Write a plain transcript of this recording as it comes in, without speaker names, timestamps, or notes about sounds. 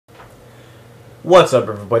What's up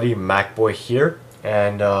everybody, MacBoy here,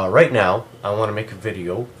 and right now I want to make a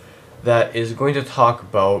video that is going to talk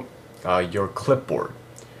about your clipboard.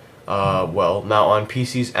 Well, now on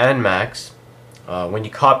PCs and Macs, when you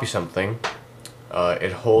copy something,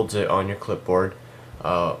 it holds it on your clipboard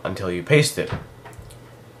until you paste it.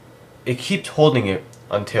 It keeps holding it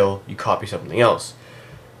until you copy something else.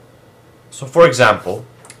 So for example,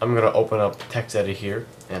 I'm going to open up text edit here,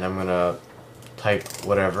 and I'm going to type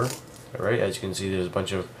whatever. Alright, as you can see, there's a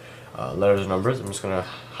bunch of letters and numbers. I'm just going to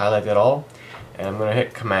highlight that all, and I'm going to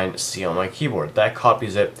hit Command C on my keyboard. That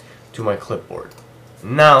copies it to my clipboard.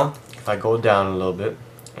 Now, if I go down a little bit,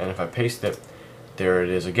 and if I paste it, there it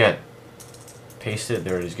is again. Paste it,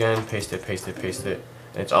 there it is again, paste it, paste it, paste it,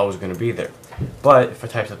 and it's always going to be there. But if I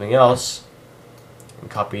type something else, and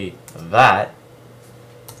copy that,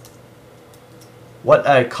 what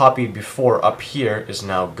I copied before up here is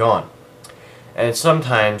now gone. And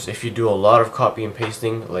sometimes if you do a lot of copy and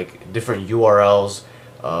pasting, like different URLs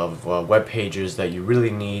of web pages that you really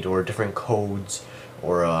need, or different codes,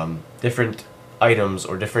 or different items,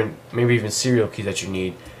 or different, maybe even serial keys that you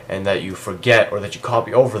need, and that you forget or that you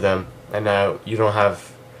copy over them, and now you don't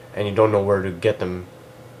have, and you don't know where to get them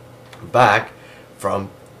back from,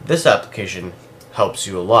 this application helps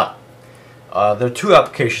you a lot. There are two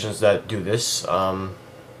applications that do this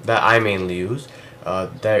that I mainly use.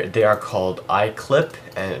 They are called iClip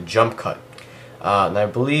and JumpCut. And I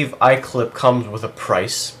believe iClip comes with a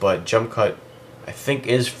price, but JumpCut I think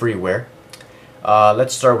is freeware.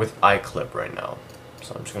 Let's start with iClip right now.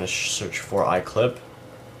 So I'm just going to search for iClip.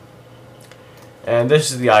 And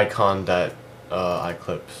this is the icon that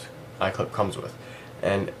iClip comes with.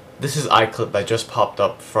 And this is iClip that just popped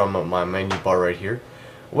up from my menu bar right here.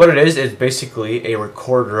 What it is basically a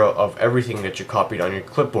recorder of everything that you copied on your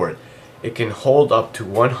clipboard. It can hold up to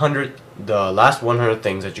 100, the last 100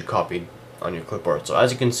 things that you copied on your clipboard. So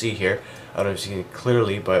as you can see here, I don't know if you can see it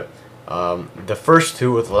clearly, but the first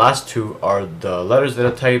two or the last two are the letters that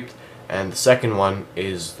I typed, and the second one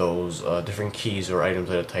is those different keys or items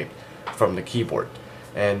that I typed from the keyboard.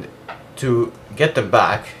 And to get them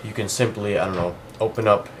back, you can simply, I don't know, open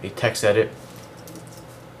up a text edit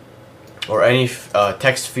or any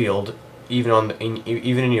text field, even on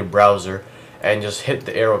even in your browser, and just hit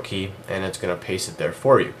the arrow key, and it's gonna paste it there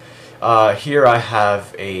for you. Here I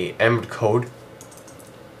have a M code,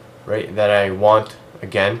 right, that I want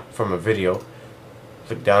again from a video.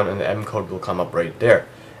 Click down, and the M code will come up right there,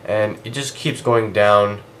 and it just keeps going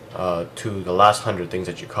down to the last 100 things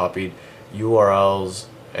that you copied, URLs,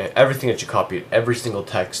 everything that you copied, every single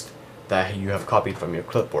text that you have copied from your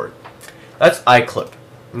clipboard. That's iClip.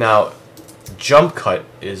 Now, JumpCut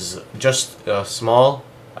is just a small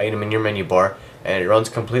item in your menu bar, and it runs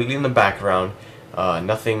completely in the background.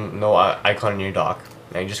 No icon in your dock,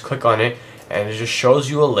 and you just click on it, and it just shows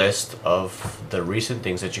you a list of the recent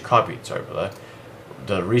things that you copied. Sorry about that.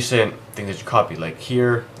 The recent things that you copied. Like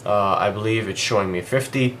here, I believe it's showing me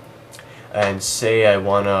 50, and say I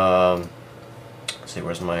wanna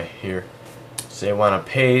where's my here. Say I wanna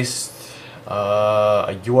paste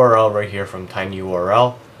a URL right here from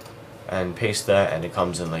tinyurl, and paste that, and it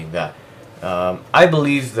comes in like that. I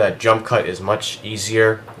believe that JumpCut is much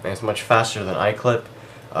easier and it's much faster than iClip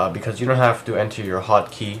because you don't have to enter your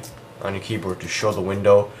hotkey on your keyboard to show the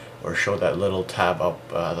window or show that little tab up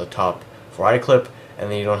at the top for iClip, and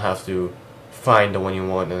then you don't have to find the one you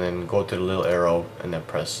want and then go to the little arrow and then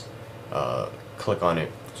press click on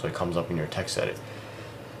it so it comes up in your text edit.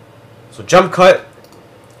 So JumpCut,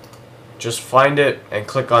 just find it and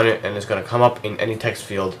click on it, and it's going to come up in any text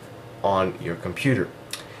field on your computer.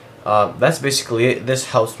 That's basically it. This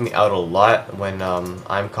helps me out a lot when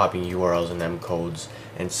I'm copying URLs and M codes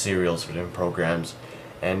and serials for different programs,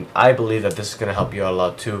 and I believe that this is going to help you out a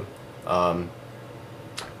lot too.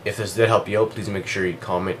 If this did help you out, please make sure you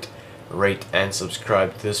comment, rate, and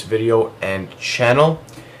subscribe to this video and channel,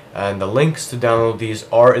 and the links to download these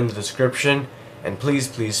are in the description. And please,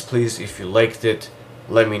 please, please, if you liked it,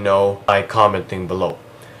 let me know by commenting below.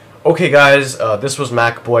 Okay guys, this was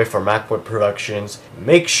MacBoy for MacBoy Productions.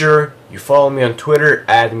 Make sure you follow me on Twitter,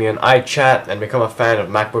 add me on iChat, and become a fan of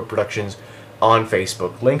MacBoy Productions on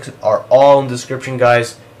Facebook. Links are all in the description,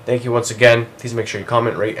 guys. Thank you once again. Please make sure you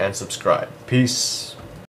comment, rate, and subscribe. Peace.